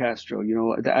Fidel Castro?" You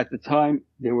know, at the time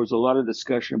there was a lot of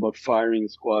discussion about firing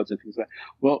squads and things like that.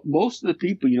 Well, most of the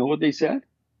people, you know what they said?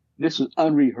 This was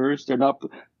unrehearsed. They're not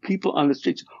people on the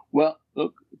streets. Well,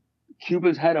 look,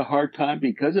 Cubans had a hard time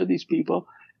because of these people,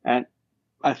 and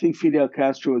I think Fidel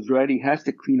Castro is right. He has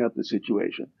to clean up the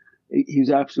situation.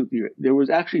 He's absolutely right. There was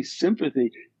actually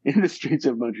sympathy in the streets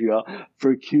of Montreal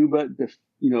for Cuba,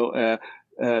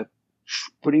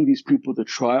 putting these people to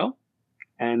trial,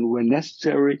 and when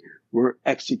necessary, were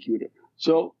executed.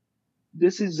 So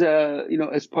this is,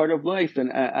 as part of life,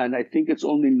 and I think it's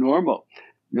only normal.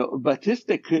 You know,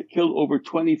 Batista killed over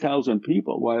 20,000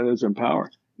 people while he was in power.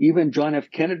 Even John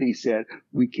F. Kennedy said,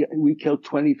 we killed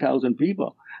 20,000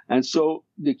 people. And so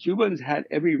the Cubans had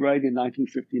every right in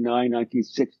 1959,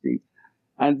 1960.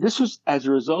 And this was as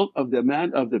a result of the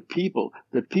demand of the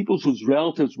people whose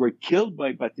relatives were killed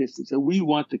by Batista. So we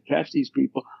want to catch these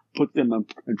people, put them on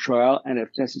trial, and if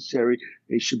necessary,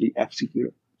 they should be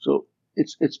executed. So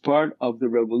it's part of the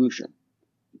revolution.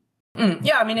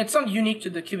 Yeah, I mean, it's not unique to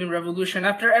the Cuban Revolution.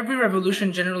 After every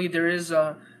revolution, generally there's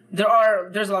a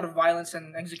lot of violence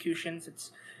and executions.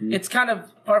 It's kind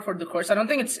of par for the course. I don't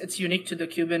think it's unique to the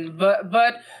Cuban,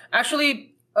 but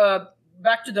actually,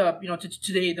 back to to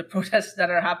today, the protests that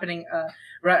are happening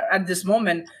right at this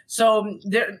moment. So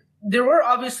there were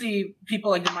obviously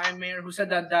people like the Mayan mayor who said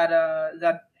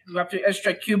that we have to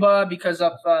airstrike Cuba because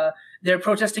of they're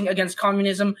protesting against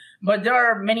communism. But there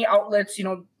are many outlets,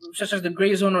 such as the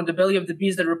Gray Zone or the Belly of the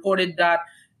Beast, that reported that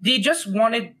they just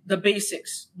wanted the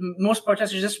basics. Most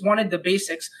protesters just wanted the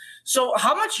basics. So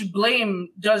how much blame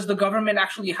does the government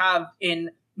actually have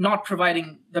in not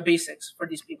providing the basics for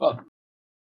these people?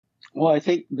 Well, I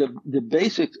think the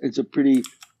basics is a pretty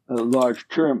large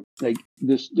term. Like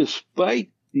this,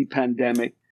 despite the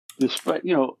pandemic, despite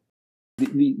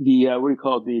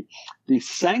the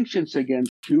sanctions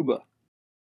against Cuba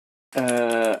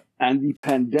and the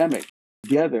pandemic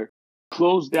together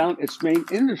closed down its main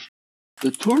industry,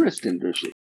 the tourist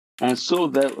industry, and so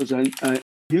that was a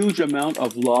huge amount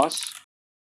of loss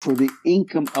for the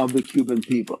income of the Cuban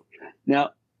people.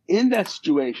 Now, in that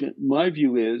situation, my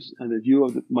view is, and the view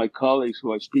of my colleagues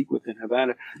who I speak with in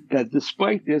Havana, that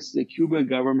despite this, the Cuban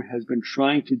government has been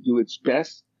trying to do its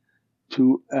best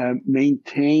to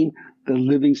maintain the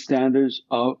living standards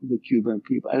of the Cuban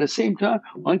people. At the same time,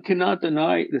 one cannot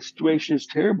deny the situation is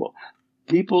terrible.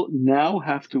 People now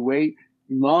have to wait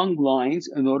long lines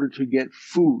in order to get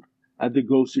food at the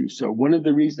grocery store. One of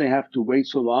the reasons they have to wait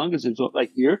so long is,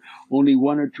 like here, only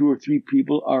 1 or 2 or 3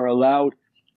 people are allowed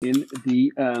in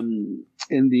the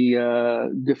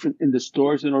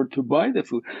stores in order to buy the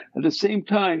food. At the same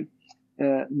time,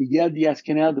 Miguel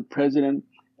Diaz-Canel, the president,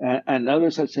 and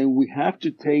others are saying we have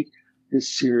to take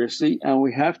this seriously and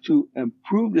we have to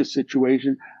improve the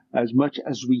situation as much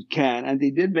as we can. And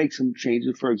they did make some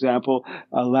changes. For example,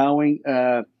 allowing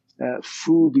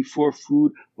food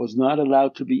was not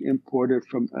allowed to be imported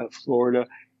from Florida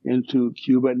into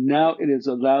Cuba. Now it is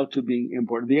allowed to be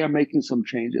imported. They are making some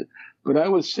changes. But I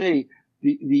would say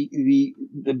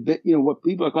what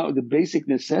people are calling the basic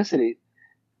necessities,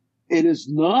 it is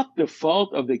not the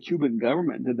fault of the Cuban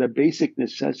government that the basic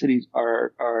necessities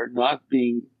are not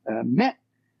being met.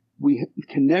 We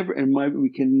can never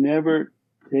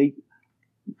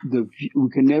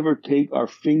take our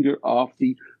finger off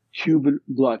the Cuban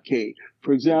blockade.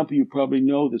 For example, you probably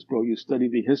know this, bro. You study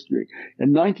the history.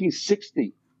 In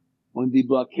 1960, when the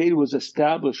blockade was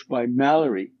established by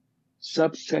Mallory,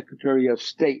 Sub-Secretary of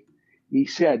State, he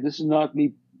said, this is not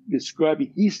me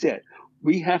describing, he said,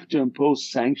 we have to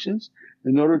impose sanctions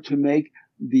in order to make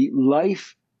the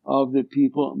life of the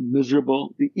people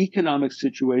miserable, the economic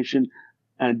situation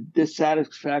and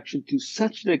dissatisfaction to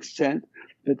such an extent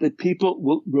that the people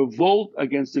will revolt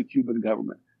against the Cuban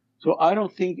government. So I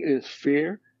don't think it is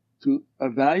fair to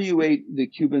evaluate the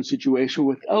Cuban situation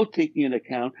without taking into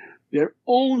account their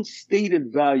own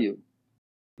stated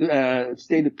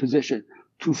position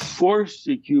to force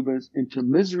the Cubans into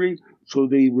misery so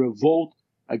they revolt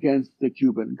against the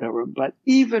Cuban government. But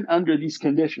even under these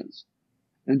conditions,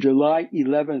 on July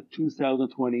 11,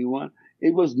 2021,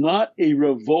 it was not a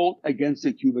revolt against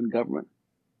the Cuban government.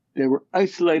 There were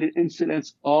isolated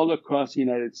incidents all across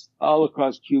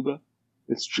Cuba.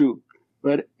 It's true.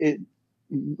 But a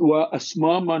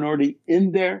small minority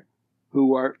in there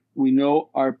who we know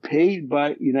are paid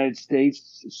by the United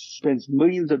States, spends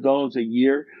millions of dollars a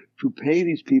year to pay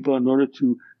these people in order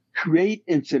to create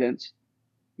incidents,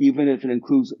 even if it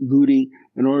includes looting,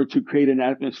 in order to create an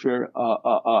atmosphere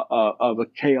of a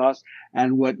chaos.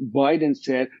 And what Biden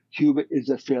said, Cuba is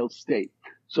a failed state.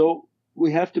 So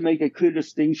we have to make a clear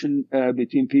distinction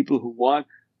between people who want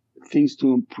things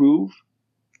to improve,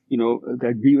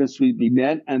 that grievance will be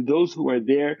met, and those who are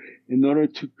there in order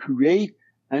to create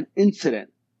an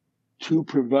incident to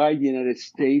provide the United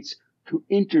States to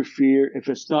interfere, if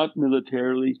it's not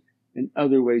militarily, in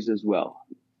other ways as well.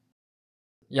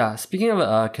 Yeah, speaking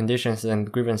of conditions and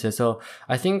grievances, so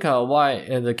I think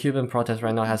why the Cuban protest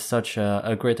right now has such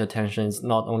a great attention is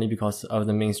not only because of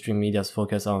the mainstream media's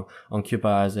focus on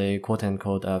Cuba as a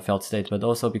quote-unquote failed state, but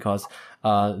also because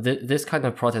this kind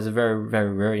of protest is very,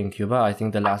 very rare in Cuba. I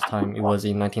think the last time it was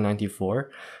in 1994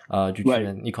 due to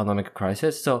an economic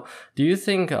crisis. So do you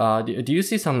think, do you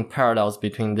see some parallels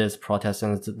between this protest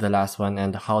and the last one,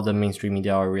 and how the mainstream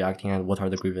media are reacting, and what are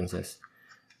the grievances?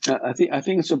 I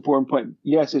think it's an important point.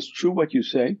 Yes, it's true what you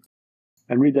say.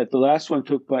 And read that the last one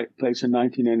took place in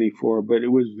 1994, but it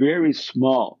was very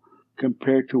small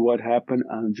compared to what happened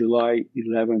on July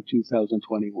 11,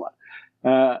 2021.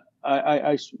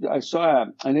 I saw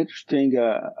an interesting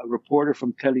reporter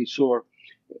from Telesur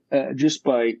just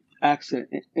by accident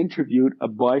interviewed a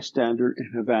bystander in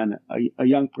Havana, a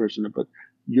young person about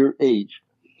your age.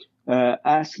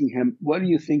 Asking him, what do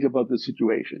you think about the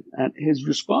situation? And his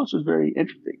response was very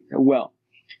interesting. Well,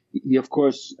 he of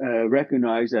course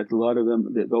recognized that a lot of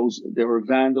them, there were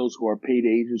vandals who are paid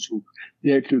agents who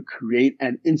there to create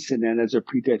an incident as a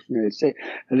pretext for the United States.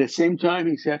 At the same time,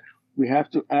 he said, we have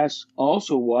to ask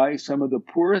also why some of the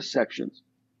poorest sections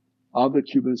of the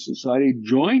Cuban society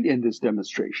joined in this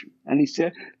demonstration. And he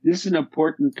said, this is an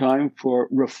important time for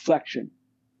reflection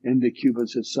in the Cuban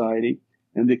society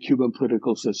and the Cuban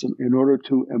political system in order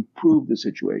to improve the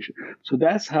situation. So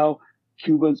that's how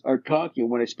Cubans are talking.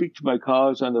 When I speak to my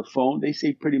colleagues on the phone, they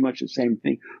say pretty much the same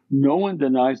thing. No one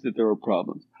denies that there are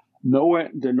problems. No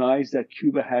one denies that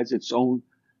Cuba has its own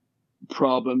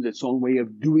problems, its own way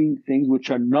of doing things, which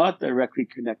are not directly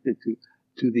connected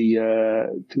to the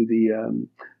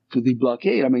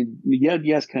blockade. I mean, Miguel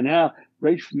Diaz-Canel,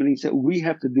 right from the beginning, said we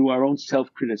have to do our own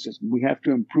self-criticism. We have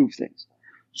to improve things.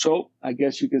 So I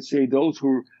guess you could say those who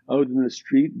were out in the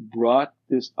street brought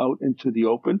this out into the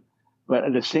open. But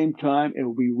at the same time, it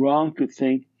would be wrong to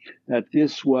think that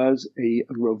this was a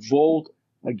revolt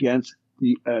against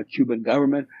the Cuban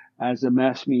government, as the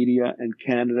mass media in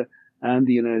Canada and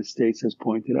the United States has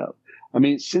pointed out. I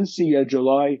mean, since the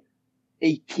July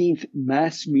 18th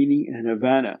mass meeting in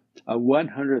Havana of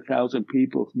 100,000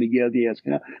 people, Miguel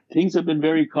Diaz-Canel, things have been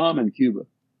very calm in Cuba.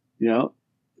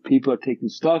 People are taking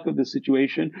stock of the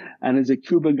situation. And as the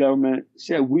Cuban government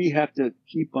said, we have to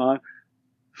keep on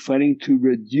fighting to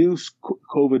reduce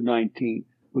COVID-19,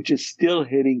 which is still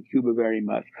hitting Cuba very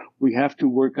much. We have to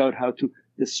work out how to,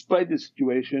 despite the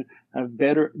situation, have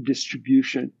better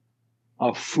distribution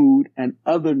of food and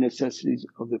other necessities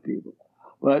of the people.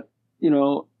 But,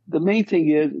 the main thing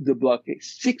is the blockade.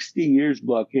 60 years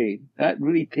blockade. That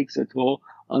really takes a toll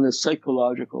on the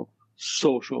psychological,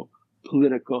 social,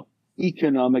 political,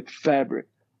 economic fabric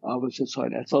of a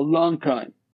society. That's a long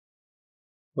time.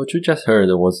 What you just heard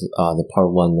was the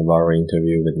part 1 of our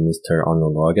interview with Mr.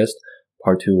 Arnold August.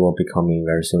 Part 2 will be coming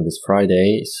very soon this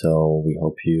Friday, so we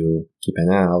hope you keep an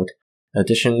eye out.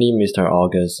 Additionally, Mr.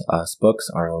 August's books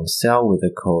are on sale with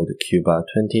the code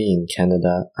CUBA20 in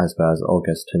Canada as well as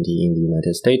August20 in the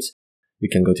United States. You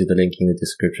can go to the link in the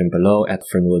description below at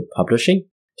Fernwood Publishing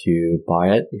to buy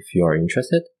it if you are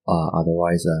interested.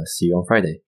 Otherwise, see you on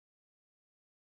Friday.